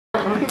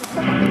There's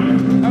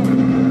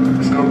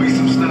gonna be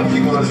some stuff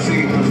you're gonna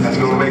see that's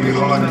gonna make it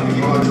harder.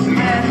 You're gonna see.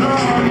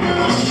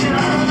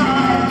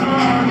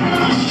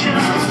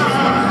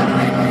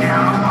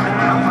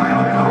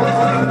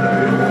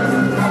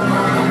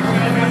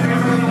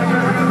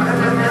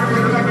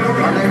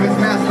 My name is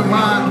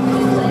Mastermind.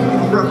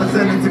 I'm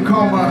representing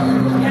Tacoma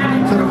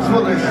to the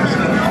fullest.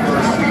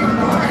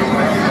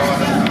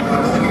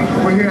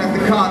 We're here at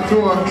the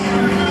Contour.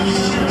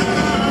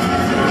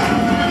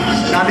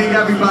 I need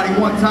everybody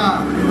one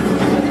time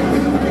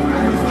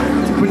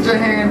to put your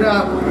hand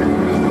up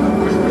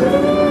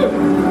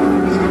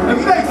and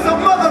make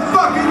some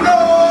motherfucking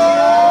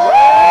noise!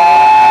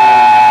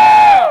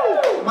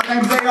 My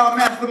name's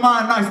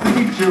Mastermind, nice to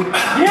meet you.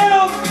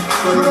 Yeah!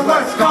 To the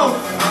West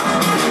Coast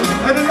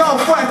and the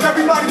Northwest,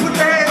 everybody put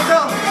your hands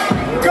up.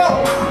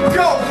 Go,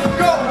 go,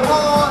 go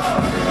hard.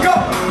 Go,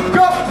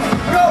 go,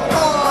 go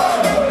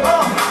hard.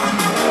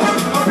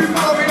 My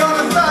people over here on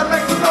the side,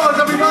 make some noise,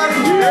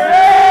 everybody. Yeah!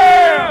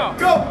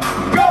 Go,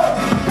 go,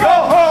 go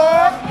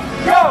hard.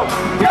 Go,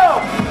 go,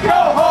 go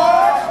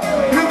hard.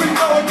 Here we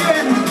go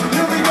again.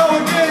 Here we go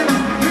again.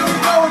 Here we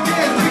go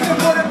again. Speaking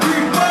for the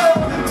people.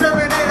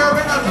 Terminator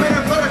and I'm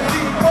spinning for the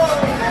sequel.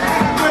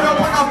 When I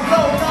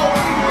flow, no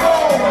ego.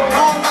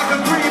 On like a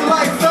green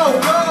light, so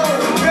go.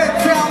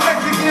 Midtown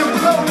Mexican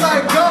flow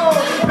like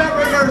gold.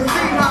 Barrier,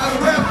 see how I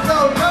rap,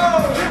 so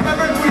go.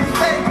 Never we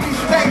stay,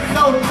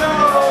 so go.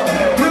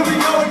 Here we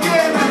go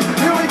again.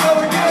 Here we go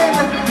again.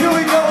 Here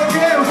we go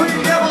again.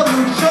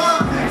 Re-evolution.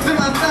 Still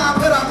not time,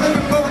 but I'm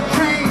looking for a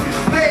train.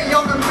 Stay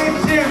on the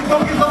mission,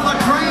 focus on my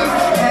dream.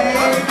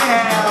 Hey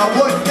now,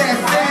 what's that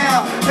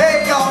sound?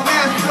 Hey y'all,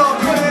 master,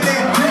 putting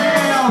it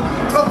down.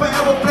 But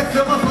forever flex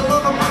your muscle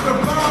on the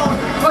microphone.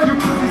 Oh, you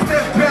put me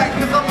step back,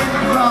 cause I'm in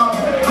the zone.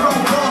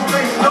 Chrome ball,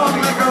 stay strong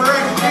like a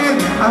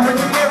erection. I heard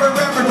you never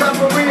ever time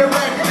for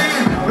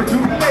re-erection. But you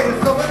related,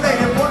 so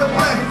related for the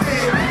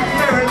blessing.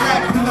 Stay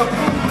relaxed in the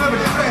booth, never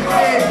stress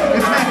it.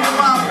 It's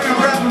Mastermind, been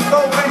rapping so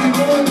many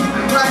moons.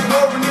 Like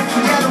over in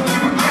Seattle,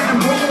 keep it getting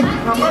boom.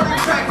 I'm murder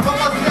tracks for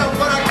myself,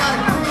 but I got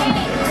a crew.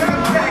 In the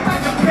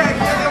pack,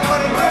 yeah, they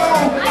wanna do.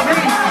 Me,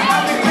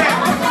 I'm the cat,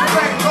 with the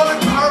track, all the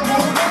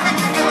purple.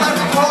 Everything in life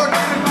is hard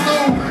to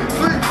do.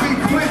 Switch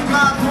beats, switch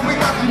lines when we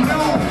got you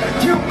new.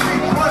 Cute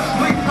beats, rush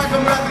sleep like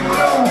I'm about to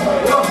do.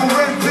 Go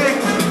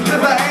forensics,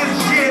 cause I ain't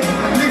shit.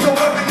 Legal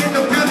weapon in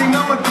the building,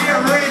 I'ma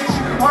get rich.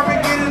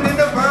 Armageddon in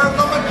the verbs,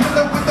 I'ma kill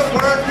it with the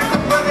words. Get the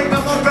funny,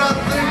 I'm about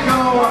to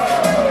go.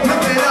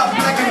 Flip it up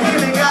like a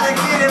killing, gotta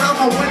get it.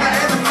 I'm a winner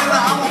and a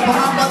killer, I'm a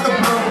bomb about to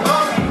blow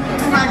up.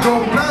 And I go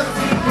nuts,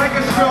 like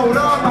a showed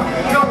up.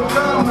 Go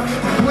dumb,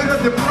 with a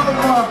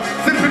diploma.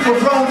 Sipping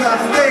Corona,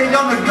 stay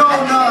on the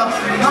corner.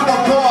 I'm a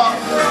boss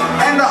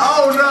and the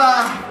owner.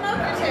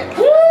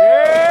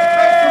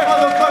 Make some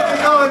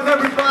motherfucking noise,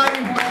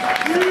 everybody.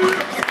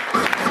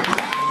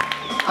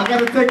 I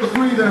gotta take a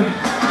breather.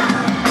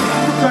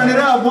 Turn it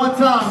up one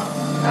time.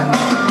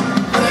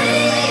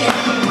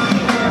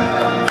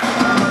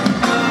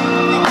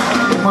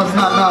 You must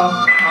not know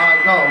how I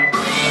go.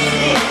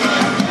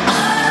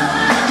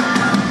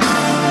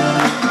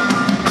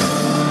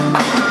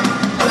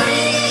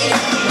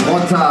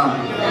 One time.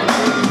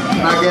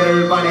 Can I get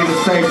everybody to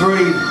say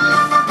breathe?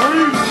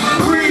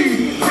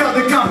 Breathe. Tell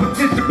the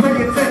competition, pay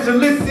attention,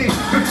 listen.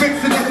 Been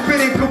fixing and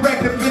spinning,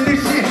 correct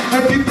definition.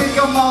 If you think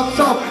I'm all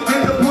talk,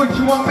 then the point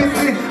you are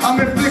missing. I'm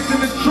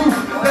inflicting the truth,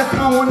 that's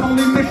my one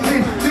only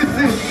mission. This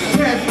is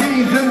past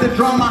games in the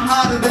drama,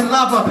 hotter than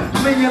lava.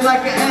 Clinging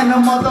like an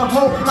animal, the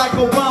hope like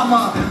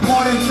Obama.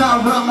 Modern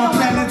time drama,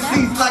 planting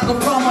seeds like a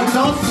farmer.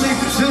 Don't sleep,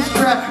 just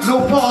trap,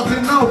 no pause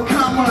and no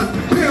commas.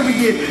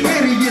 Period,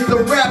 idiot,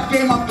 the rap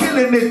game, I'm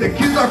killing it. The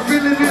kids are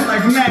feeling it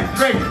like Max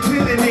Drake,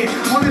 killing it.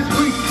 On the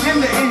streets,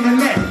 in the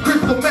internet,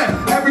 crystal meth.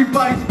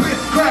 Everybody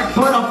spits crack,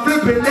 but I'm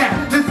flipping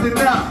that. Listen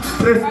up,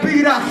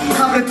 respira,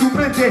 abre tu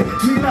mente.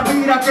 Mira,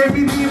 mira que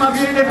mi rima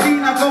viene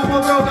fina como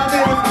droga de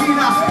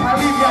esquina.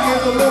 Alivia el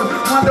dolor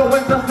cuando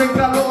entras en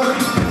calor.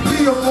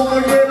 Frío como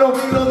hielo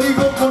y lo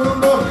digo con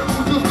honor.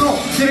 Muchos no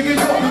quieren que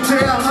yo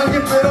sea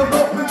alguien, pero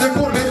no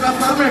tengo que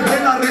retrasarme,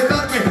 ven a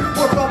retarme.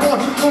 Por favor,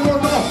 como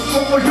no,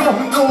 como yo,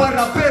 no hay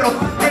raperos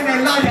en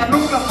el área,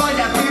 nunca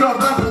falla, tiro al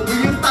blanco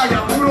y estalla,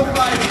 puro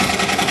fire.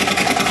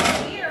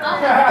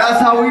 That's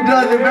how we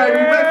does it,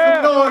 baby. Make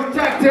some noise,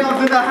 tactiles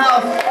in the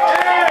house.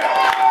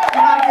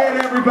 Can I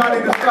get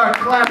everybody to start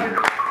clapping?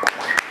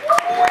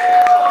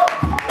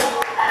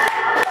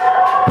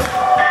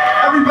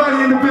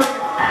 Everybody in the building.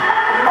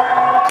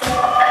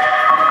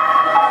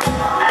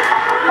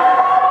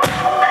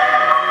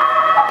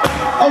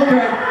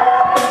 Okay.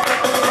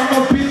 I'm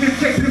a beat that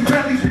takes the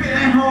belly,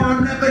 spinning hard,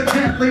 never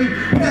gently.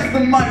 Pass the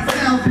mic,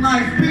 sounds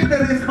nice. Beat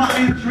that is my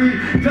entry.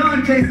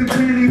 Done chasing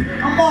pennies.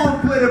 I'm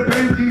on for the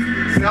Benjis.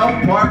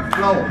 South Park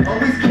flow,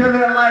 always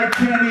killing like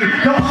Kenny.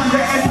 Don't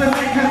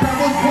underestimate, cause I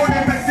was born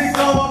in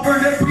Mexico. Over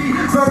the beat,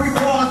 very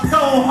raw,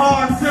 so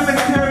hard.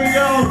 Cemetery,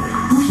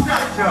 who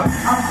shot ya?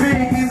 I'm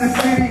big in the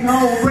city,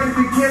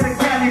 racing killing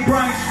Cali,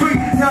 Bryant Street,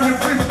 down in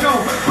Frisco.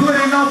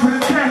 Putting on for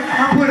the tech,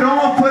 I put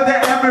on for the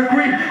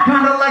evergreen.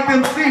 Kinda like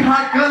them see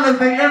hot colors,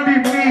 they envy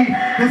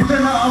the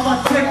center of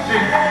attention.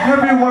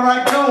 Everywhere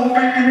I go,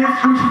 making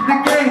history to the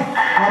game.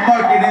 I'm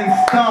marking in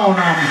stone,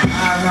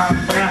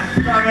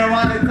 I'm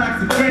around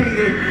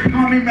intoxicated.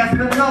 Call me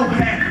Master No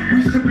Hand,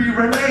 we should be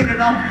related.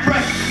 I'm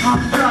fresh,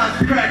 I'm John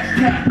Scratch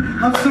Cat,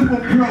 I'm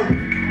super pro.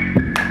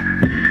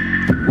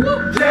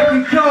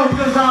 Jackie Joe,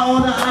 cause I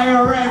own the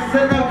IRS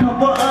and a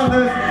couple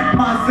others.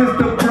 My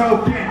sister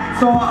broken,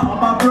 so I owe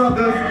my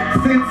brothers.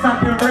 Since I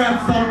can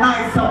rap so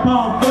nice, I'm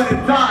on for the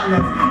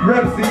dollars.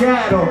 Rep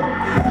Seattle,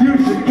 you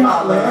should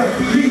call her.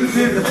 Venus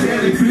in the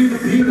belly,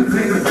 Venus in the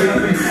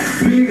belly,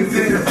 Venus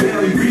in the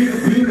belly,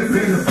 Venus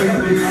in the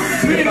belly.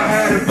 If I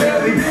had a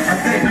belly, I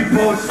think you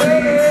both see.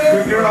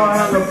 If you're all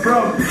hella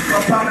broke, my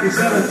pocket's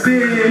hella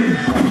thin.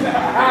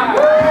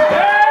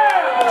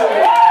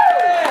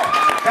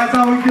 That's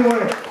how we do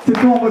it.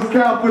 Tacoma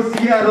style for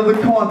Seattle, the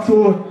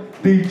contour.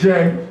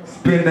 DJ,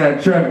 spin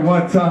that track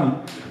one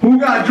time. Who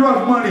got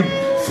drug money?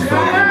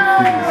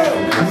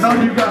 I know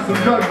you got some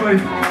drug money.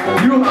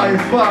 You high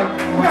as fuck.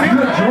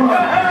 You're drunk.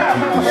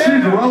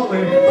 She's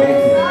rolling.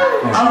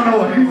 I don't know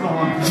what he's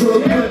on.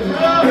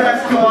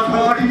 Gas cars,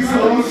 all these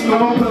slow,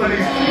 slow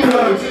buddies.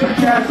 Drugs,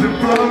 cash and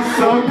flow,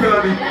 so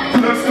gutty.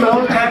 Look slow,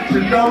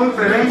 action, knows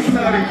it ain't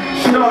sunny.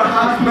 Short,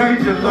 high,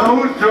 major,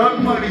 lows,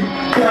 drug money.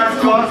 Gas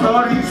cars,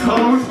 all these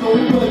hoes, slow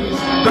buddies.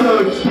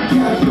 Drugs,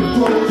 cash and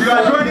flow. You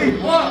guys ready?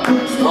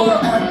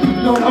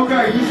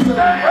 Okay.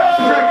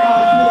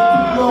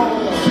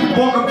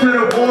 Welcome to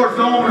the war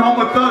zone, home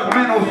of thug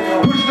mentals.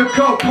 Push the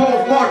coke,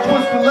 hold, march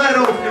with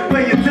stilettos.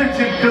 Pay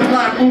attention, cause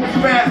life moves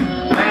fast.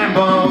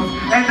 Lambos,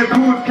 and the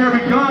goons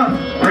carry guns.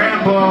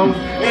 Rambos,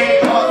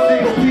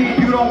 AR-16,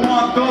 you don't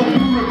want those.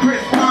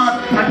 Ludicrous lines,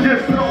 I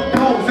just throw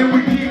those. And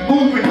we keep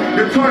moving,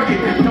 the target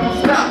don't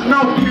stop.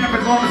 No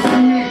cameras on the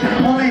scene,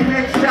 only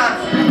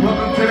headshots.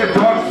 Welcome to the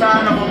dark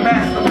side of a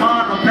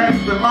mastermind. I'm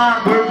next in line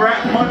with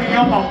rap money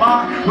on my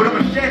mind. With a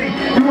machete,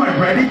 you ain't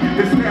ready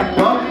to step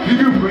up.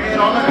 You read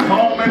all the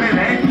home and it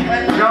ain't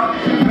catch up.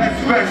 Let's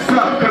fess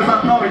up, cause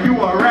I know you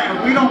a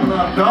rat. We don't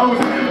love those,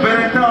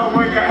 better know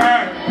where you're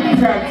at.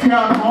 Tap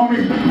town,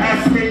 homie,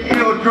 I stay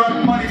ill.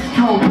 Drug money,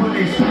 stole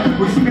police.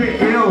 We stay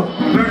ill,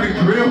 learn the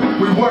drill.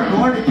 We work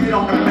hard to get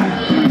on the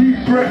map.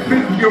 Deep breath,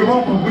 fizzy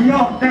aroma, we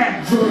all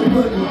that. Drug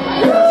money,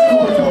 gas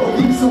cars, all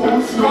these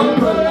souls, slow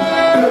money.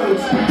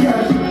 Drugs,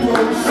 cash and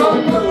flow, so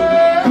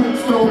money.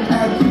 Goods don't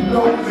act, you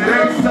know it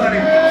ain't sunny.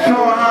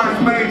 Short highs,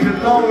 major,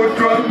 lower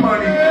drug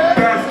money.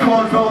 Gas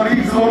cars, all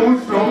these hoes,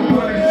 slow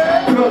money.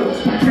 Drugs,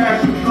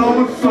 cash and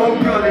flow, so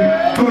gutty.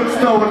 Goods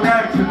don't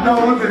act, you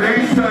know it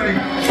ain't sunny.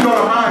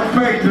 Short highs,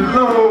 major,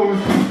 lows.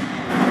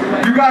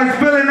 You guys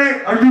feeling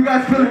it? Are you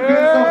guys feeling good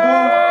so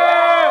far?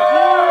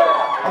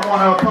 I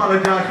want to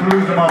apologize for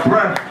losing my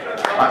breath.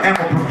 I am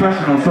a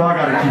professional, so I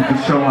gotta keep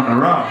the show on the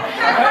rock.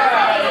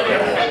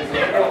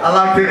 I'd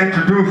like to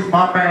introduce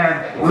my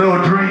man, Lil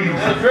Dreams,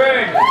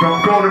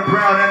 from Golden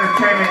Brown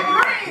Entertainment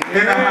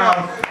in the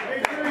house.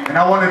 And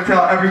I want to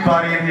tell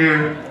everybody in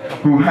here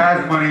who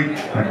has money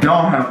and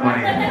don't have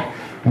money,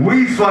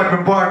 we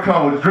swiping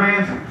barcodes.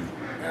 Dreams,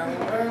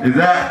 is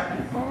that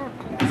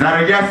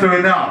a yes or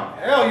a no?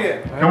 Hell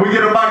yeah. Can we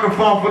get a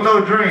microphone for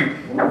Lil Dreams?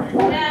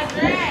 That's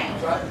right.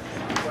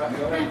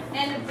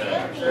 And the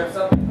building.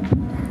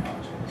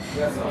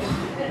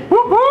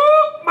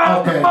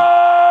 Okay.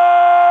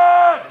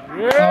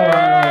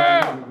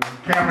 Yeah!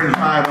 Camera's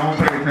high, don't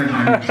pay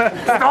attention.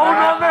 Stone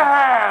on the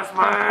house,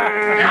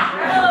 man!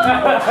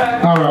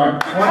 Alright,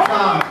 one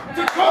time.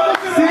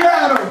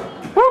 Seattle!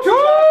 Make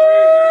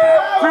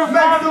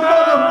some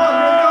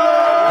motherfucking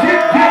noise!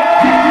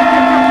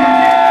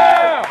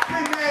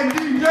 Big man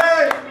DJ!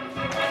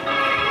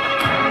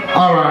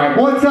 Alright,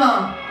 one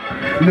time.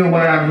 Lil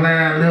Ass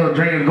Land, Lil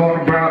Dreams,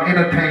 Golden Brown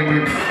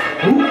Entertainment.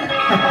 Who?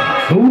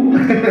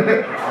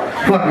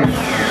 Fuck it.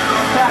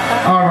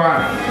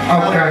 Alright,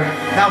 okay.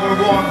 Now we're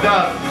warmed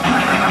up.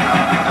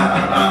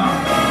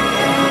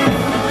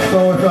 So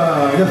it's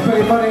just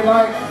pay money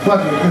like,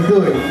 fuck it, let's do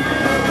it.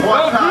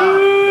 One time.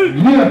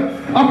 Yeah,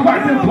 I'm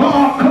fighting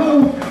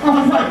barcodes,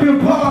 I'm fighting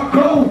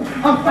barcodes,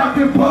 I'm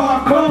fighting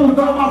barcodes,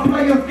 all my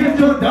players get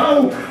your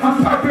dough.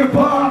 I'm fighting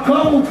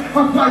barcodes,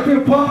 I'm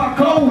fighting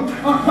barcodes,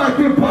 I'm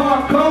fighting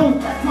barcodes,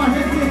 that's my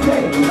hit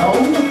no.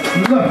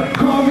 Look,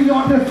 call me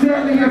on the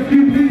celly if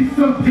you need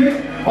some dick.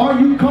 All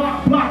you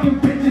cock blocking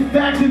bitches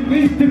that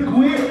needs to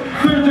quit.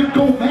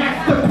 Surgical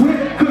master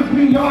quit, cause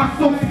we are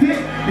so sick.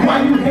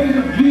 Why you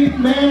haters get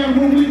mad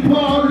when we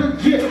ball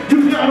legit?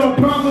 You got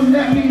a problem,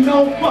 let me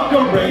know, fuck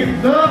a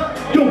razor.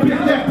 Yo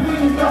bitch that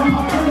please on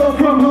my pillow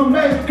from her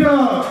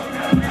makeup.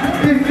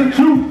 It's the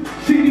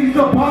truth, she needs a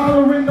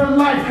baller in the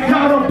life.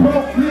 Got a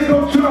broke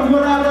little chump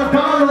without a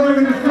dollar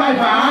in his life,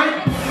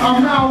 alright?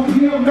 I'm out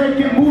here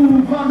making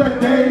moves on the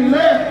daily.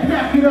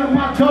 Stacking up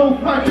my dough,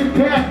 punching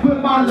cash with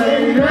my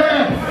lady.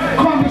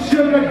 Call me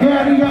sugar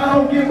daddy, I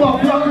don't give a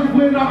fuck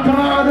when I'm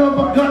tired of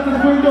a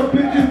gussing with the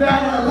bitches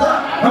that I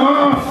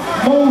love.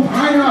 Most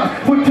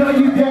higher will tell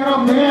you that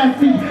I'm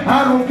nasty.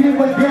 I don't give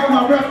a damn,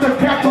 I rep the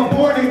tap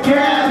aboard in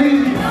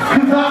Cali.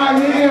 Cause I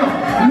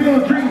am,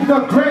 Lil Dreams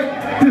are great.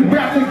 This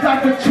rap is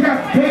like a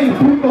chess game.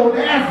 Who know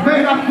the ass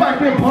made, I fight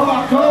swiping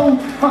barcodes.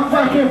 I'm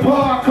swiping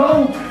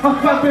barcodes.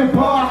 I'm swiping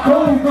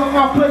barcodes. All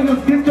my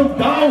players get your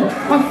dough.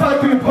 I'm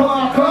swiping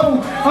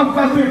barcodes. I'm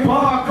swiping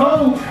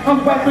barcodes. I'm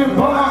swiping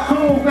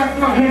barcodes. That's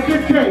my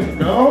handicap.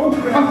 No,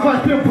 I'm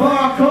swiping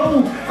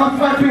barcodes. I'm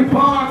swiping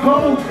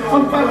barcodes.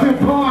 I'm swiping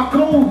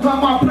barcodes. All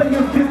my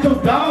players get your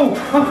dough.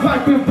 I'm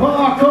swiping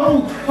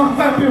barcodes. I'm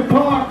swiping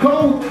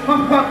barcodes.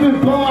 I'm swiping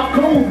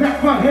barcodes.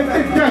 That's my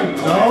handicap.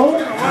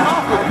 No.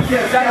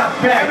 Yes, I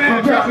got back from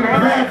dropping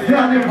rats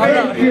down in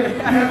Vegas.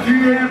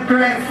 MGM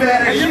Grand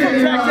Status shit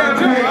in Las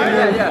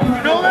Vegas.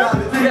 You know that?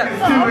 Yeah.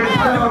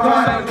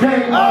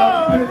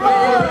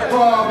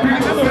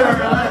 People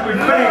staring like we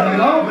famous. You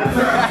know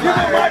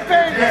my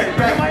famous.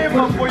 My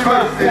info for you.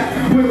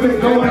 We've been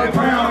going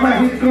around like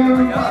he's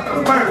going about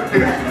the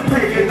birthday.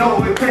 Taking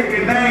over,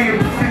 taking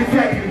names, and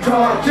taking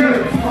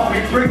charges. Call me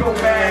Brigo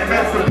Man,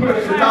 that's the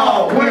pushing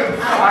all whips.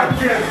 I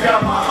just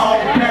got my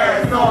own car,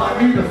 so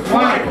I need a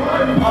swipe.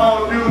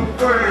 All new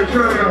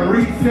furniture and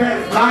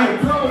recess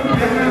lights.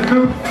 This is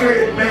new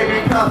fit,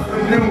 baby,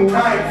 custom new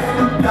nights.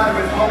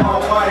 Diamonds on my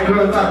wife,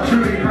 cause I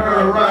treat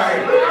her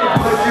right.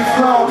 But you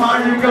slow, how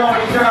you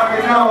going, shout me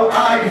no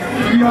ice?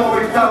 You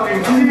always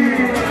talking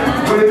shit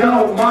with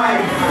no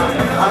mic.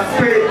 I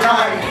spit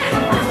nice,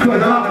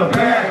 cause I'm the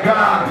bad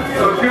guy.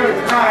 So good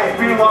night,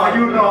 meanwhile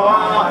you know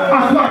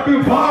I'm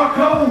swiping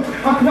barcodes.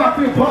 I'm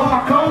swiping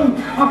barcodes.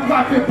 I'm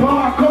swiping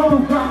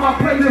barcodes. All my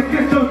players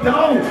get your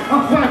dough.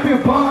 I'm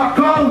swiping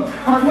barcodes.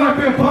 I'm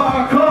swiping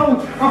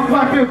barcodes. I'm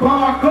swiping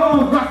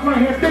barcodes. That's my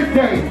hand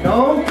today.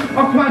 No,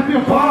 I'm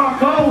swiping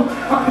barcodes.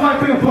 I'm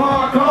swiping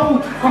barcodes.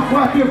 I'm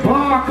swiping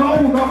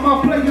barcodes. All my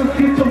players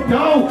get your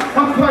dough.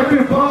 I'm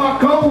swiping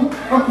barcodes.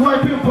 I'm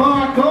swiping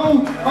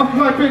barcodes. I'm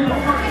swiping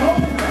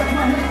barcodes. That's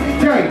my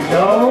hand today.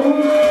 No.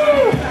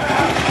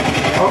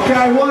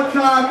 Okay, one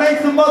time, make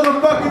some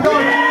motherfucking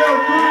noise in your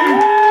three.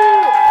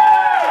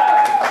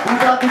 We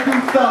got to do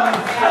something.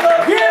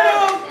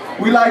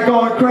 We like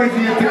going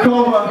crazy in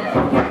Tacoma.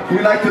 We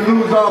like to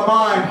lose our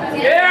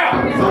mind.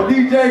 Yeah! So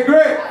DJ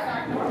Grit,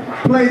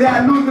 play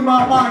that Losing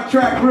My Mind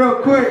track real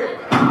quick.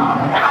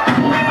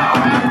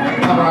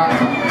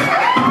 Alright.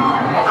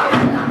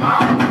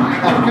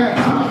 Okay.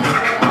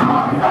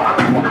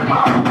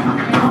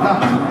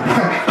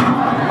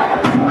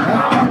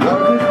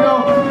 Let's go.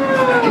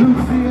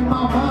 Losing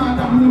my mind,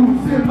 I'm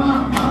losing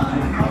my mind.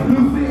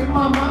 Losing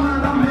my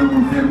mind, I'm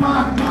losing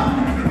my mind.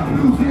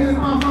 Losing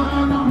my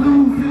mind, I'm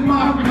losing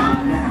my mind.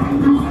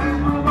 Losing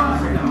my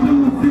mind, I'm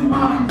losing my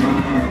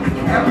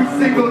mind. Every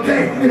single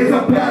day is a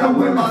battle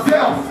with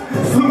myself.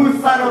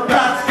 Suicidal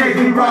thoughts take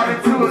me right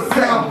into a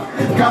cell.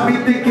 Got me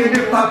thinking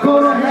if I go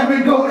to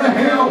heaven, go to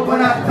hell.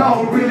 But I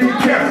don't really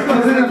care,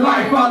 cause in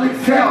life I'll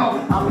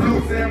excel. I'm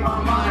losing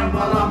my mind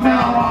while I'm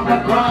out on the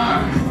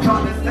grind.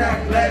 Trying to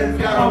stack letters,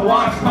 gotta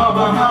watch my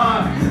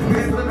behind.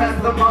 Mr.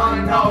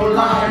 Mastermind, no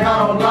lie, I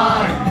don't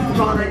lie.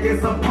 Trying to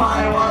get some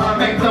pie while I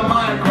make the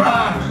mind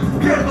cry.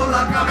 Pierdo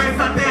la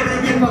cabeza, te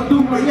reviento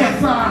tu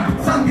belleza.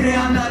 Sangre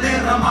anda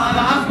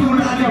derramada, haz tu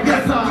la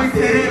limpieza. Mi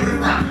cerebro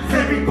está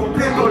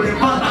semi-completo, le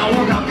falta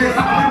una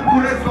pieza. Me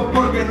enfurezco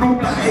porque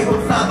nunca he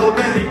gozado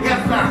de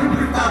riqueza.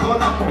 Siempre he estado en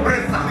la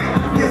pobreza.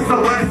 Y eso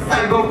es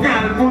algo que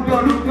al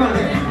mundo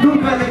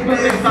nunca le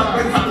interesa.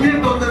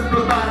 Pensamientos de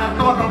explotar,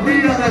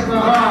 economía de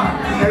trabajar.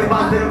 El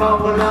bate va a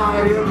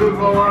volar y el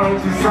grupo va a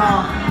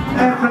hechizar.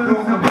 Esto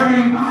es un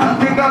brain, I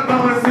think I'm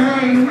going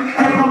insane.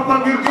 Ain't no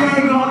fucking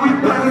game, all we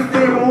better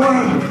stay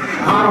away.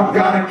 I don't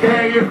gotta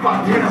care if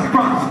I get a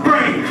strong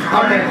spray. I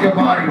let your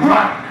body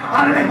rock,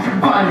 I let your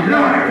body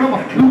learn. Come on.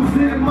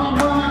 Losing my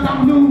mind,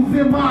 I'm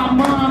losing my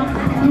mind.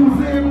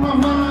 Losing my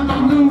mind,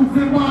 I'm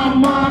losing my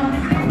mind.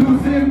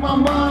 Losing my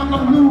mind,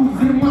 I'm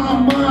losing my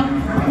mind.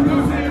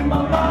 Losing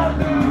my mind,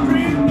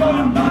 losing my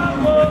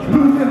mind.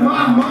 Losing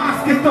my mind,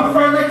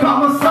 schizophrenic,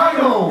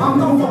 homicidal. I'm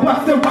no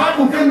Western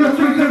rivals in the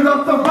streets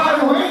of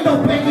survival. Ain't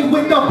no begging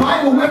with the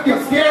Bible. If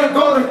you're scared,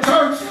 go to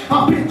church.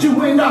 I'll put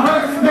you in the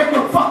hearse, make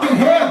your fucking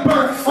head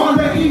burn. On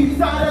the east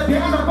side of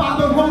town, about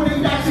the road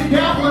and that shit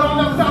down. But on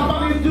the south,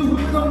 I'm gonna do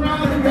it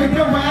around and take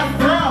your ass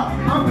down.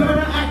 I'm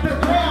gonna act the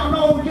clown,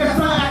 oh yes,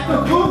 I act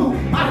the fool.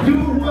 I do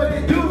what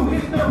it do,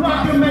 hit the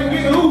rock and make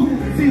it ooh.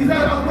 See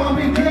that up on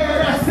me, yeah,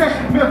 that's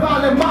it. Me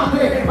vale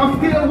madre. I'm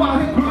still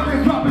out here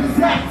grinding, dropping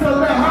sacks to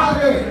the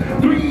holiday.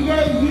 3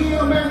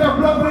 a.m. and they're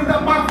blowing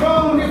up my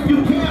phone. If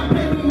you can't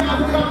pay me now,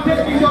 then I'm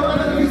taking your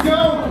ugly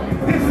show.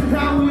 This is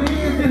how it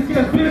is, it's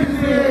just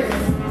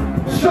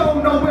business.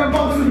 Show no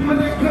emotions when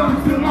it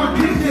comes to my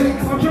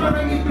digits. I'm trying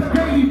to eat the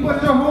baby,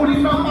 but you're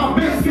holding on my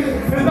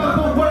biscuit. In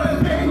other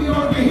words, baby,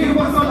 all you hear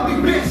was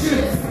something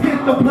vicious.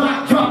 Hit the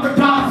block, drop the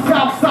top,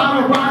 south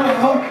side of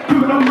Idaho.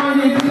 Give the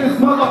money to this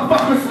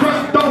motherfucker,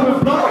 straight throw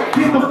and blow.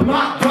 Hit the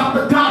block, drop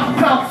the top,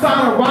 south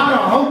side of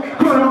Idaho.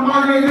 Put the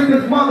money in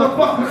this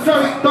motherfucker,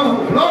 straight throw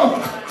and blow.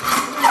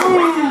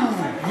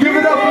 Give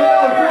it up for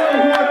those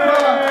one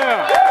time.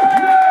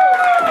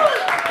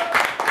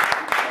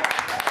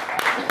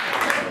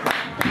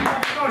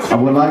 I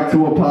would like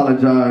to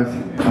apologize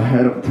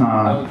ahead of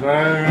time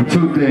for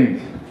two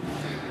things.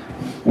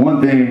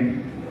 One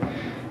thing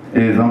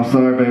is I'm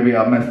sorry, baby,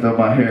 I messed up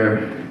my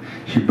hair.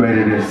 She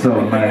braided it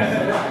so nice.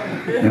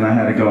 And I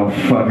had to go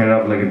fuck it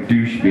up like a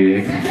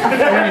douchebag.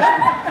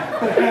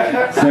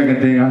 Second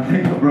thing, I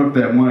think I broke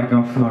that mic,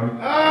 I'm sorry.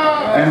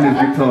 And this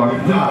guitar.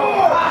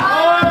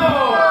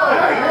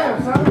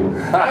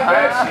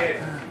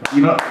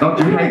 You know, don't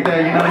you hate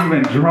that? You're not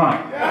even drunk.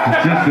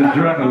 It's just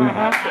adrenaline.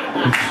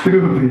 It's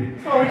stupid.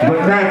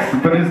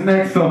 But this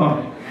next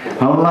song,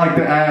 I would like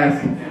to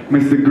ask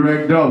Mr.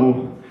 Greg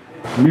Double,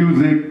 Blue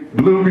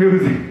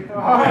Music.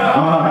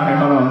 Alright,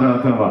 hold on,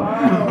 talking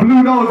about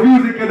Blue Nose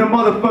Music in the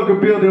motherfucking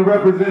building,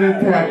 representing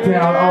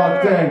Tacktown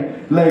all day.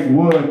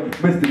 Lakewood,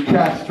 Mr.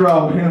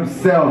 Castro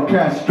himself,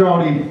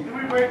 Castroni. Did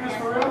we break this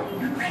for real?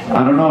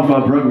 I don't know if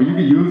I broke it, you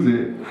can use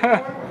it.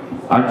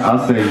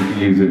 I'll say you can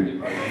use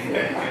it.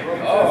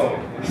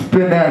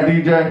 Spin that,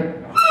 DJ.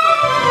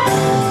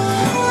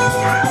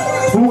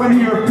 Who in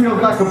here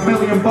feels like $1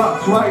 million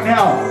right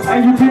now?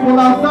 And you people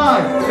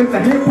outside, it's a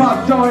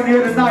hip-hop show in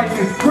here tonight.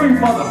 It's free,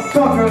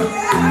 motherfuckers.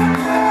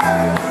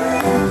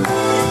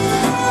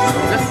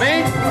 That's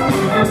me?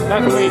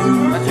 That's me.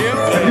 That's you?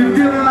 If you're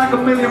feeling like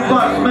 $1 million,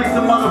 make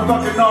some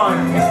motherfucking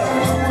noise.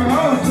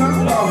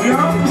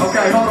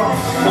 Okay, hold on.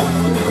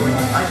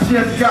 I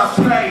just got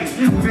paid,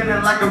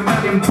 feeling like $1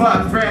 million,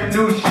 brand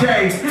new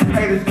shades.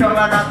 Haters come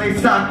out they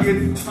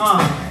sockets.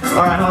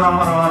 Alright, hold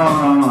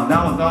on.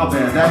 That was all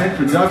bad. That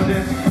introduction,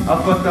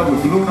 I fucked up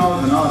with Blue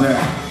Nose and all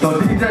that. So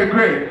DJ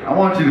Greg, I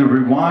want you to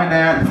rewind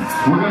that.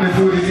 We're gonna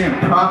do it again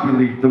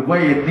properly, the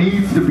way it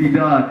needs to be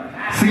done.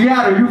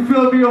 Seattle, you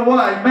feel me or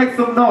what? Make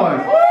some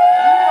noise.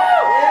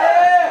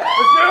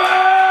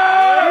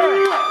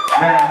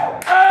 Man,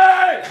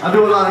 I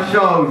do a lot of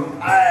shows,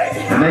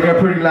 and they get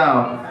pretty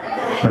loud.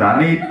 But I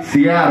need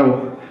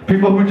Seattle.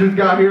 People who just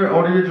got here,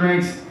 order your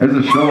drinks. There's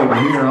a show over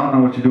here. I don't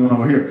know what you're doing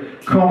over here.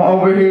 Come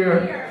over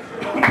here.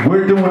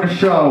 We're doing a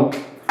show.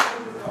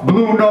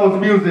 Blue Nose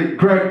Music,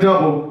 Greg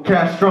Double,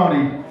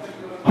 Castroni.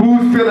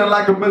 Who's feeling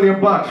like $1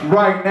 million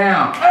right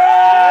now?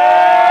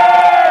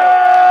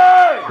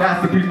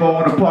 That's the people I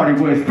want to party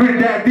with. Spin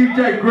that,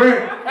 DJ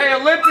Greg. Hey,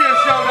 Olympia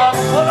showed up.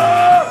 What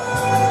up?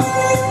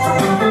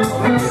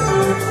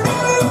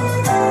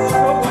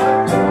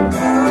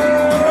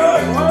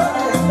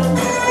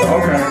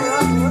 Okay.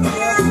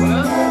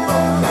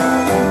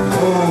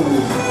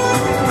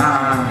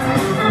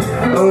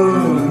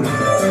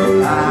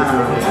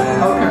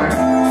 Okay.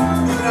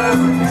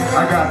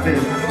 I got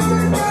this.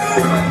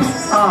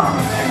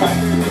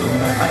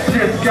 I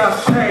just got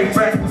paid,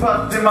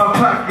 breakfast in my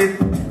pocket.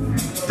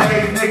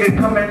 Same nigga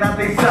coming out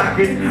they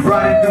socket,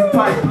 riding through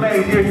pipe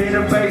blade, you hear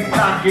the bass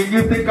knocking.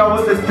 You think I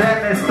was a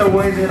dentist the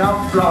way that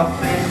I'm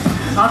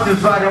flossing? I'm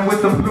just riding with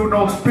some Blue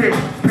Nose spit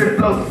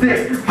flow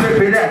sick,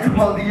 flip it at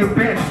all the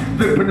events,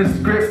 flipping the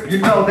script, you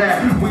know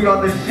that we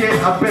are the shit.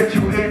 I bet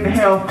you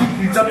inhale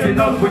feces up your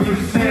nose when you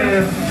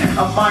sin.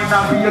 I might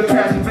not be a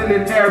cash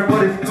millionaire,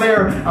 but it's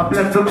clear I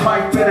bless the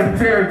mic fit and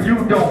fair,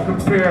 you don't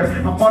compare.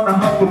 I'm on the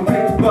hunt for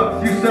big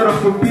bucks, you settle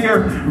for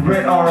beer.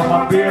 Red R on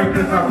my beer,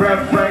 cause I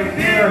rap right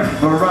here.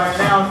 But right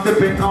now I'm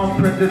sipping on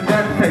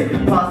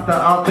Presidente, pasta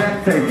al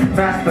dente,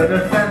 master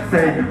the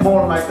sensei,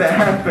 more like the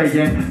Hefe,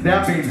 and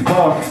that means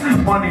boss.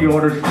 Money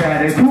order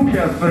status, who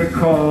cares for the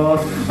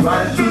cause?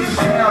 Riding through the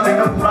town in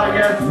a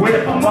fly-ass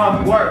whip, I'm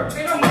off work.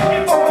 And I'm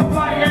looking for a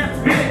fly-ass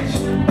bitch.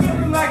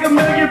 Feeling like $1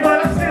 million,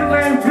 but I still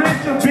ain't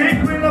rich. A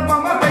big grin up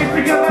on my face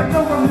because I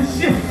know I'm the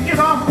shit. Get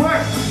off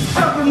work,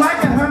 something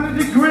like 100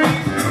 degrees.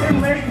 In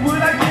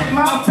Lakewood, I get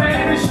my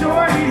fat and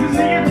short. He's a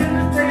nigga till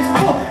the day's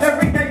full.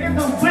 Every day in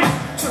the week,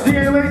 the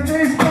LA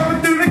days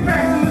going through the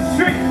cracks in the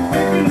street.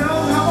 If you know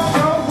how I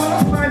roll when I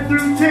fly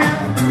through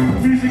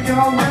town. Music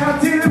all loud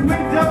till the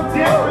window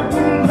down. And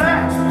boom,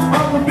 loud.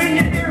 All up in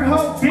your ear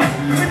hole, bitch.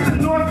 It's the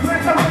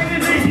Northwest, I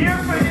waited a year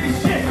for this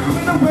shit.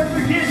 When the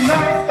weather gets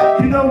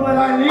nice, you know what I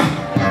need?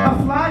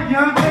 A fly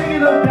young thing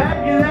in a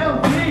bag in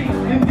LV,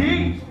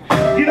 indeed.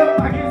 You know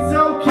I get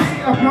so key,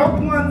 I broke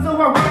one, so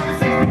I rock a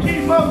 60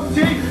 kilo G.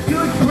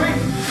 Good grief,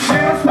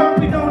 man, I swear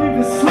we don't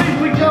even sleep.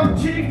 We go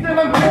cheap, then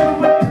I'm dealing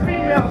with these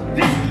females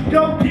deep.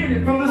 Go get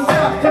it from the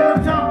south to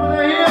the top of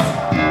the hill.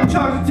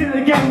 Charge it to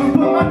the game and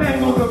put my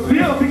name on the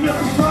bill. Because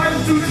I'm flying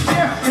through the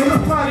air in a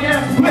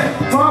fly-ass whip.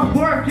 I'm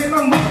working,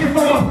 I'm looking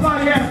for a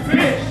fly-ass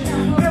bitch.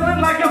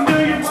 Feeling like $1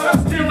 million, but I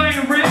still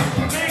ain't rich.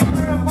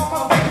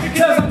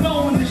 Because I'm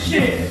going to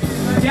shit.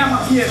 Yeah, I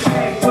get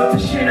paid, but the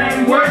shit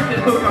ain't worth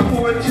it. Looking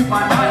forward to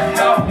my night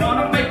out.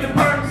 Wanna make it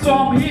burn, so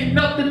I'm hitting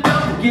up the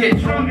double. Get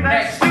drunk and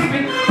act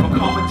stupid. I'm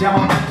calming down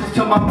my mental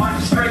till my mind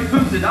is straight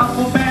boosted. I'm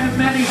a man of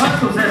many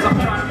hustles as I'm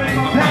trying to make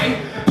my pay.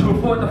 To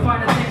avoid the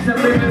finer things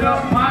and live it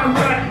up my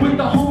way. With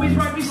the homies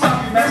right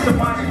beside me,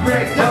 Mastermind and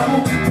Greg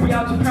Double. We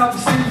out to proud the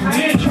city,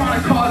 we ain't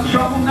trying to cause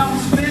trouble. Now I'm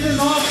spinning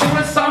off for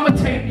it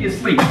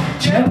simultaneously.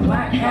 Jet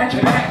black,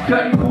 hatchback,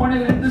 cutting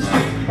corners in the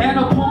street. And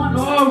upon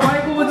our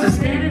arrival, it's a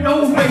standing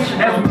ovation.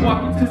 As we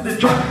walk into the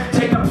joint,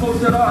 taking a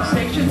post at our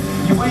station.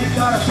 You ain't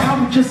got a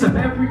problem, just some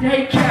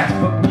everyday cash.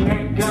 But we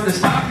ain't gonna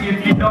stop you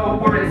if you know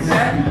where it's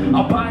at.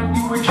 I'll buy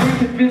you a drink,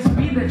 convince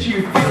me that rich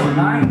you feeling?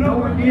 I ain't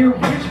nowhere near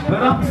rich,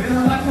 but I'm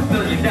feeling like a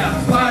billion.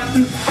 Now slide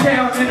through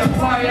town in a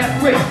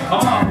fly-ass whip.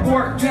 I'm on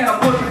work and I'm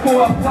looking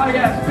for a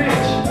fly-ass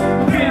bitch.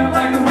 Feeling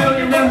like a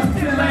millionaire,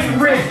 still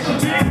ain't rich.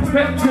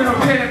 Petro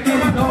red,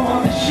 getting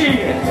on the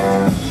shit.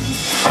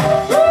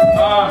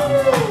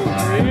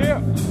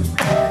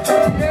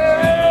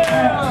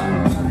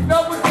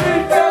 Double G,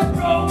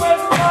 Castro,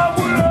 and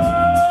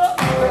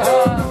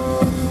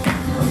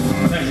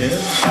thank you.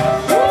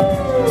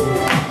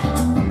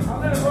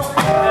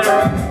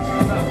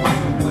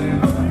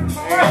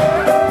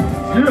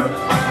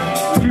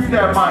 Keep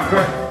that mic,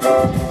 right?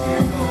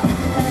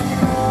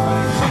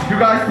 You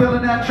guys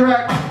feeling that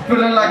track?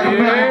 Feeling like a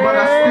million, but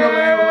I still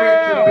ain't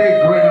rich. A big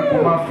grin up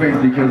on my face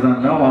because I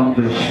know I'm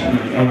the shit.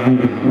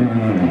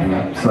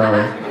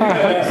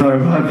 Sorry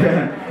about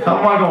that. How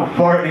am I gonna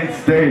fart in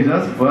stage?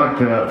 That's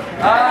fucked up.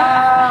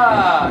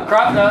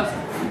 Crop dust.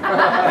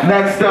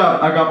 Next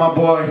up, I got my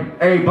boy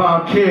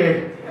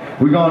AbomKid.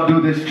 We're gonna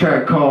do this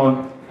track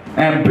called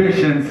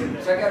Ambitions.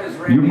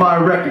 You might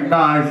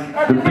recognize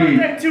the beat. Happy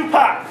birthday,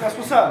 Tupac. That's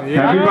what's up.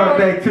 Yeah. Happy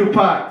birthday,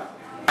 Tupac.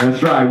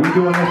 That's right, we're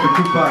doing this for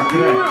Tupac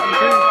today.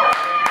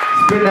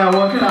 Spin that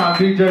one time,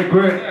 DJ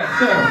Grit.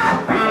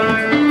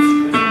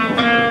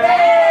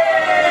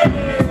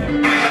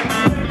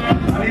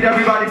 I need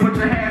everybody put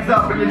your hands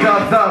up and your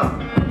jobs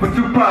up for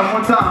Tupac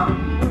one time.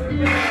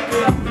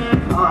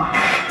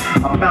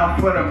 I'm out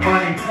for the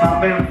money,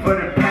 I'm in for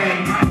the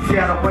pain.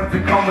 Seattle went to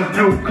Coma's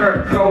new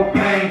Kurt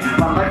Cobain.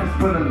 My life is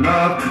full of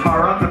love, my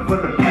rhymes are full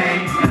of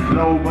pain.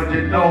 Low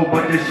budget, no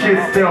budget, shit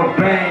still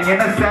bang.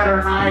 And a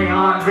Saturn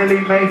Ion really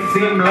may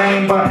seem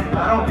lame, but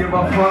I don't give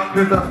a fuck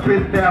cause I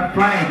spit that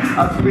flame.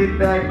 I spit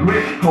that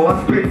grit, oh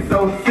I spit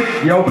so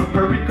sick. Yo,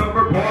 perfect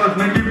cover bars,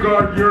 make you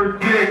guard your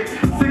dick.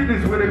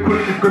 Sickness with a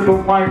quickness, grip a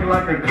mic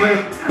like a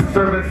clip.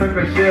 Serving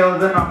sucker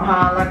shells and I'm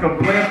high like a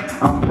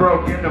blimp. I'm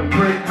broke in the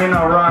brick, man,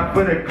 I ride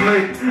for the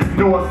click.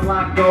 North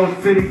Line, Gold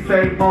City,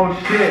 same old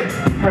shit.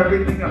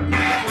 Everything I'm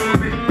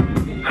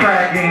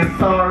cracking,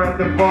 sore at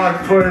the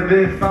bars for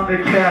this, I'm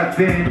the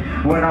captain.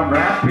 When I'm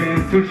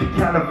rapping, sushi,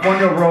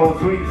 California rolls,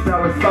 sweet and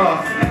sour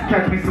sauce.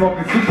 Catch me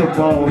smoking Super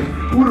Bowls.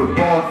 Who the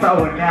boss? I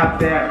would nap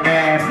that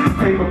man.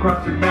 Paper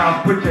across your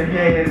mouth, put your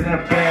head in a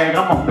bag.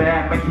 I'm a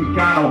bad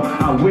Mexicano,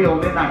 I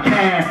will and I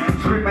can.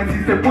 Screaming,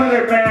 he said,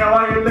 Willie man,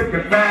 why you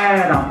looking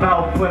mad? I'm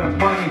out for the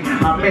money,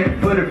 I'm in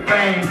for the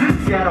fame.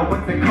 Seattle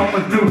went to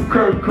Coma's new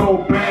Kurt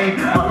Cobain.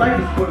 My life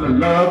is full of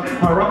love,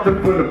 my rhymes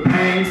are full of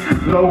pain.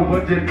 Low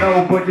budget,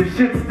 no budget,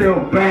 shit still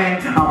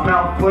bang. I'm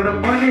out for the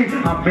money,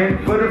 I'm in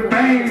for the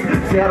fame.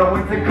 Seattle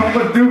went to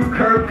Coma's new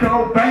Kurt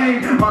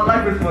Cobain. My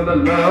life is full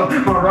of love,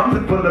 my rhymes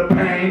are full of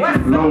pain.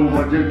 Low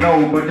budget,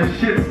 no budget,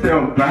 shit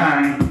still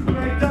bang.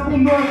 Double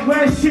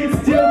Northwest, shit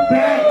still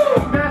bang.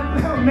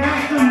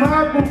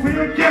 Mastermind for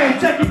real game.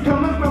 Check it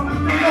coming from the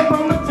street up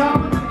on the top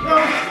of the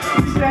coast.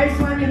 We stay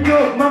slanging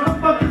dope,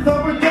 motherfuckers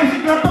overdose. You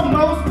got the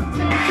most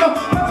potential.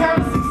 My time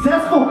is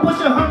successful. Push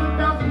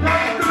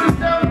 $100,000 through this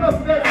down in the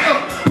bed. But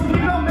we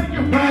don't make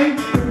it rain.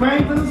 It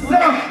rains in the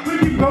sun. We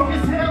be broke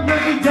as hell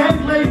every day.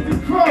 Lays the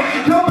crow.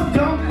 Tacoma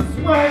don't this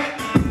way.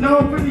 No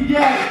for the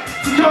yak.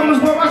 Tacoma's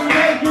where I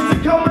stay.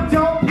 And Tacoma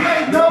don't play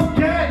no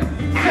game.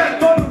 Set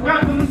for the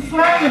rap and the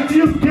slang. A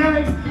few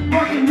games.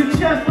 Working your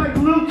chest like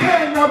Luke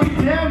Kane. I'll be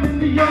down in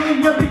the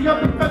young every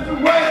other better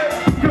way.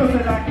 Girls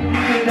that I can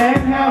eat it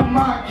and have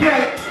my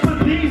cake.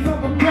 But these are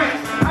the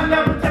breaks. I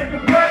never take a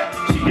break.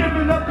 She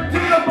giving up the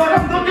tuna, but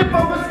I'm looking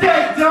for a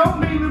steak. Don't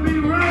mean to be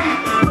rude,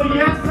 but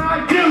yes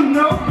I do.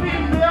 No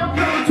female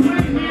come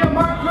between me and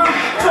my crew.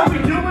 So we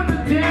doing the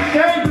damn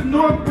thing. The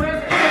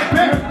Northwest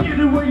campaign. Get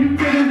it where you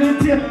get it and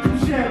tip some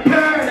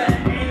champagne.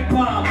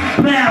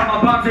 Now my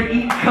moms are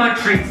eating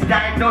countries,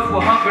 diagnosed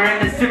with hunger and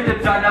the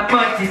symptoms are the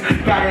munchies.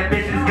 Got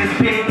ambitions this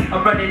big,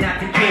 I'm running out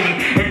to get it.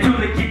 And too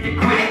legit to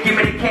quit it, give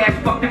me the cash,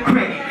 fuck the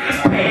credit.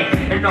 Pay it,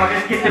 and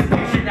artists get the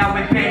picture now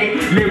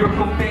embedded.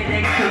 Lyrical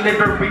FedEx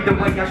delivery the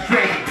way I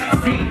shred it.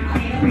 See,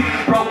 being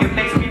broken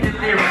makes me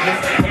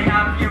delirious. And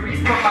I'm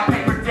furious for my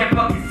paper, dead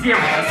fucking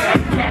serious.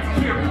 Cat's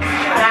curious,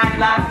 9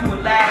 lives to a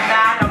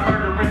loud 9. A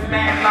murderous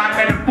man, line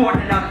metaphor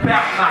that I'm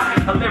about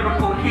mine. A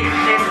lyrical hit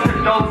list to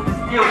those that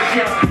steal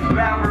chips.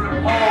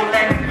 All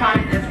that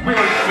kind that's real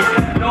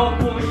shit. No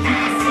bullshit,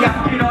 you see I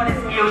spit all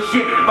this ill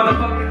shit.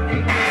 Motherfuckers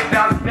think this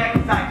bounce back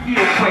cause I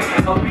heal quick.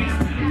 A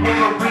beast,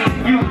 Wolverine,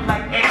 you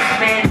like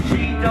X-Men.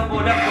 She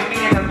doubled up for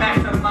me in the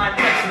Mastermind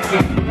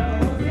Mexican.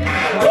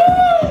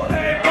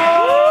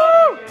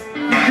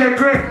 DJ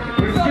Greg,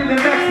 let's get the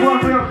next one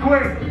real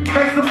quick.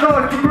 Make some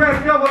noise for Greg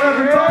Double,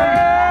 everybody.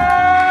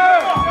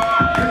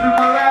 This is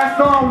my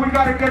last song, we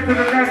gotta get to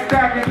the next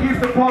stack and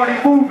keep the party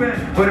moving.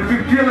 But if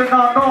you're feeling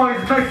our noise,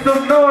 make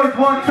some noise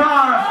one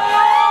time.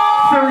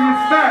 Serious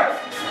snap.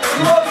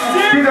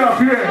 Get up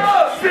here.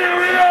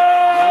 Serious!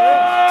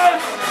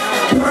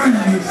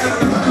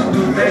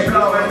 They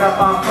blowing up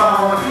my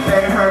phone.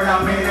 They heard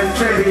I'm in the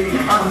city.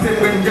 I'm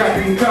sipping Jack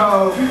and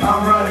Coke.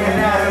 I'm running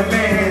out of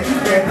minutes.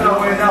 They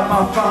blowing up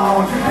my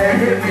phone. They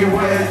hit me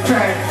with a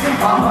text.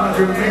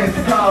 100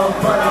 missed calls,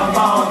 but I'm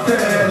on to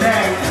the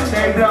next.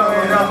 They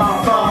blowing up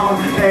my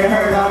phone. They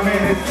heard I'm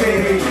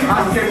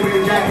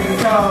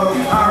code.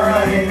 I'm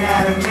running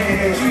out of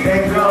minutes.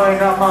 They blowing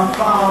up my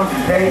phone.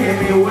 They hit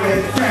me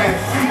with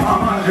text.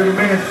 100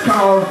 missed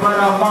calls, but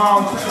I'm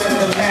on to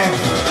the next.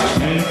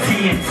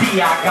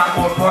 AT&T, I got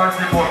more bars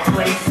and more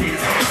places.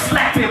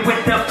 Slap it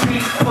with the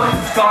beat, put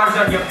scars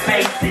on your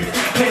faces.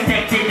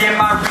 Connected in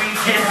my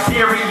region,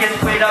 serious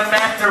with a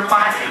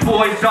mastermind.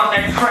 Boys on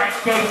the track,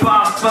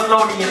 K-Bob,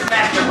 Felonious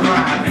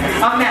Mastermind.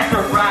 I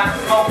master rhymes,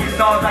 smoking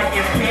all like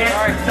it's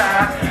cancer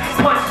time.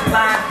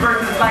 Punchlines,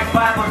 verses like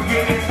Bible,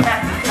 yeah, it's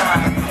past the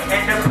time.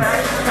 And the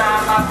past the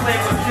time, I play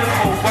with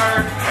simple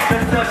words. The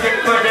subject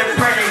for the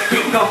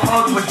predicate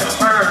composed with the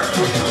verb.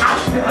 I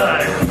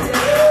does.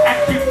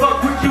 Actually,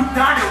 fuck what you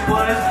thought it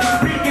was.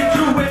 Speaking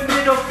true with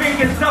middle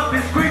fingers up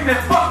and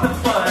screaming, fuck the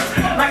fuzz.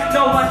 Like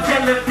no on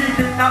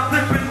television, I'm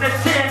flipping the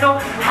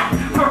channel.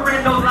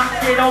 Parental, I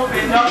get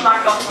open up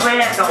like a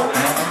flannel.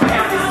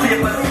 Pounding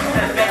siblings,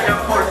 the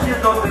metaphor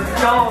chisels and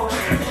stone.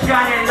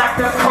 Shining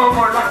like a chrome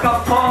or like a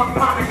ball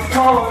popping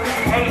cold.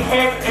 A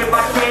head in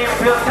my game,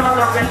 build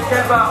tolerance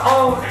never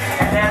own.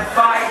 And as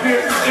my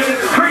hits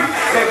increase,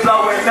 they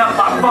blowing up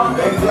my phone.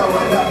 They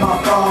blowing up my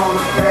phone.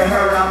 They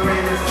heard I'm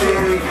in the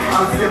city.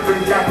 I'm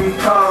sipping Jackie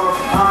Coke.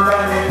 I'm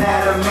running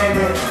out of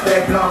minutes.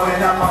 They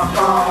blowing up my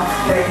phone.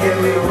 They hit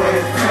me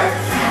with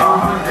text.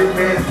 100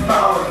 missed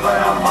calls, but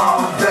I'm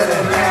on to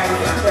the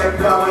next. They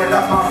blowing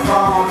up my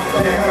phone.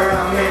 They heard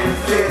I'm in the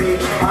city.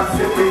 I'm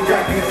sipping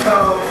Jackie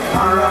Coke.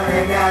 I'm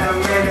running out of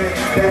minutes.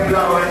 They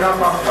blowing up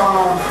my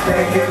phone.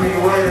 They hit me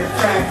with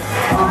text.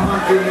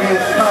 100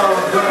 missed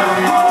calls, but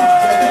I'm on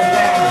to the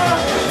next.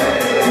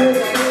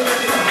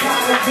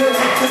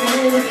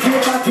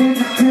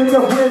 The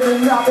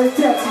women, I've been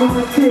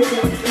definitely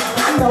tickets.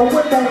 I know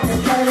what they been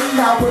saying.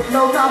 I would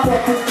know I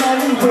won't be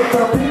standing with the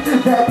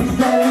bitches that be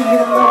standing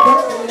in the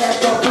working at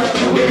the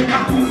restaurant.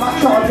 I keep my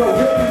charger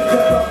with me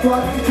just a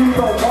front to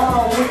the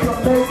wall with the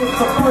making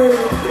some pretty.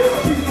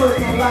 She's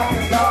looking like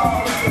a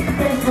dog.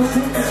 Face was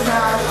hitting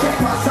now. Check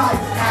my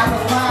sights out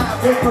of line.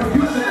 If her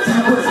usage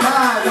was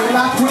mine,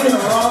 and I quit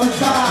her all the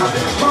time.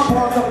 My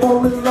bars are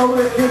bowling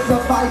loaded. It's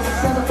a vice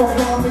set up for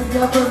me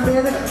every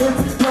minute. It's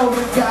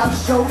exploding. Gotta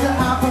show you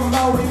I'm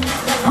promoting.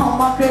 All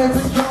my fans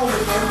are going,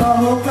 and the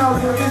whole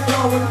culture is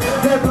going.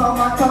 They blow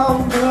my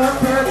phone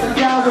up, there's the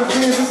guy was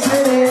in the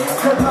city.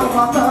 They blow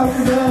my phone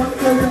up,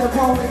 cause they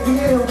wanna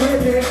get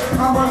with it.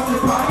 I'm on the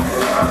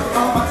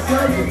on my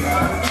circuit.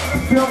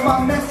 Build my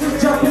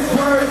message up in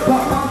words,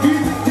 but my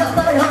music just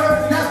they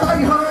heard, yeah.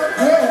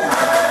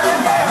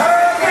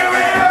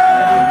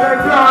 They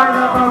blowing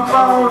up my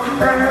phone,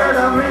 they heard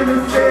I'm in the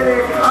city.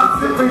 I'm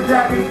sipping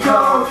Jackie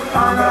Coke,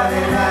 I'm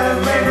running out of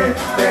minutes.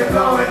 They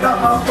blowing up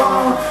my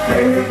phone,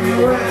 they hit me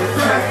with a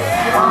text.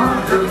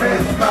 100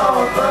 missed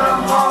calls, but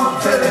I'm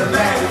on to the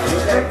next.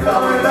 They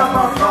blowing up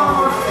my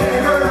phone, they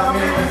heard I'm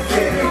in the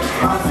city.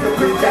 I'm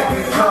sipping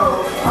Jackie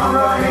Coke, I'm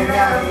running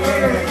out of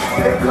minutes.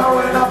 They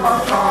blowing up my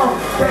phone,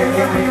 they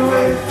hit me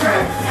with a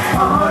text.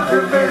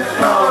 100 missed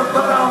calls,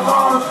 but I'm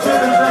on to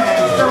the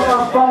next. So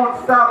my phone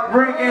stopped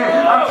ringing,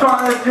 I'm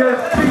trying to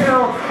just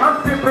chill. I'm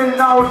sipping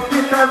all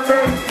shit that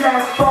makes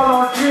Jack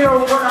fall on chill.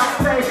 But I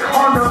stay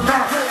on the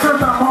mat,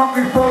 cause I'm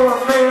hungry for a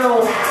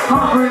meal.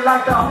 Hungry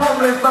like the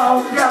homeless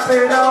on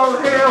Capitol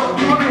Hill.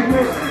 I'm in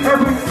this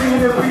every scene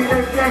to be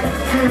the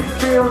gangster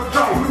still.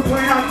 So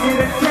when I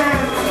get a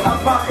chance, I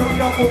pop a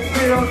couple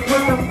pills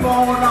with the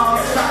phone on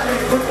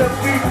silent, with the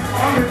beat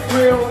on the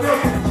grill.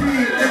 Milk and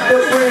cheese in the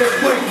bread,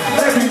 wait,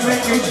 let me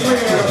make it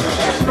clear.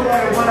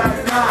 Story what I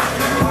got,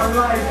 my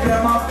life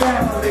and my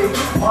family.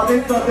 All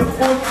this other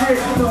bullshit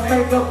don't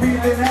make up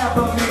even half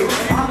of me.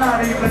 I'm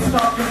not even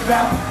talking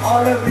about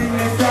all of the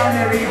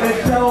insanity, the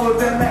shows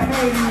and the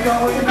hating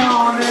going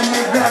on in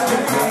the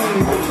rapping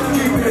scene.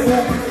 Keep it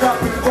moving,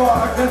 stopping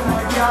bars, that's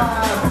my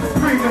guy.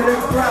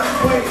 Primitive rap,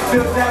 wait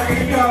till that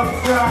becomes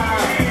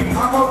dry.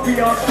 I'ma be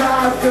on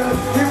time,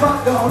 cause if I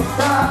don't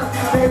stop,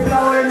 they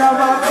blowing up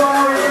my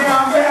phone, yeah,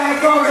 I'm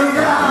back on the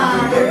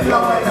line. They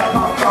blowing up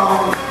my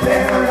phone, they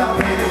heard I'm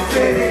in the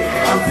city.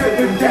 I'm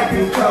sipping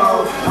Jackie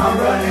Coke, I'm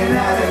running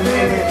out of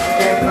minutes.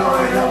 They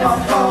blowing up my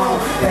phone,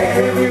 they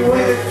hit me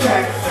with a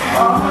text.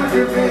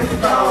 100 missed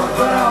calls,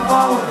 but I'm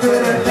on to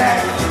the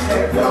next.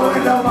 They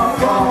blowing up my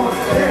phone,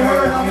 they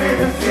heard I'm in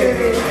the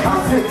city.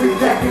 I'm sipping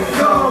Jackie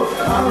Coke,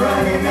 I'm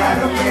running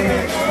out of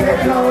minutes. They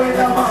blowing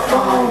up my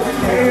phone,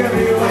 they hit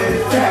me with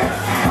a text.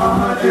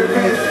 100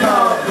 missed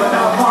calls, but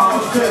I'm on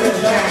to the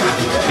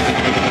next.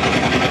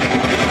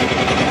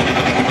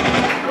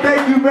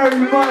 Thank you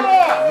very much,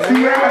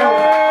 Seattle.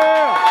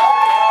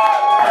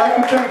 I'd like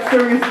to thank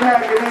Serious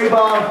Mac and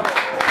Abom.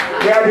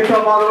 They had to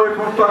come all the way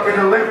from fucking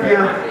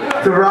Olympia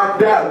to rock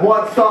that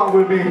one song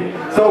with me.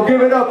 So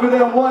give it up for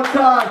them one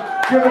time.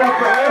 Give it up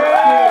for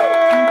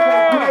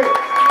AbomKid.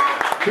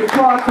 The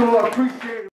console, appreciate it.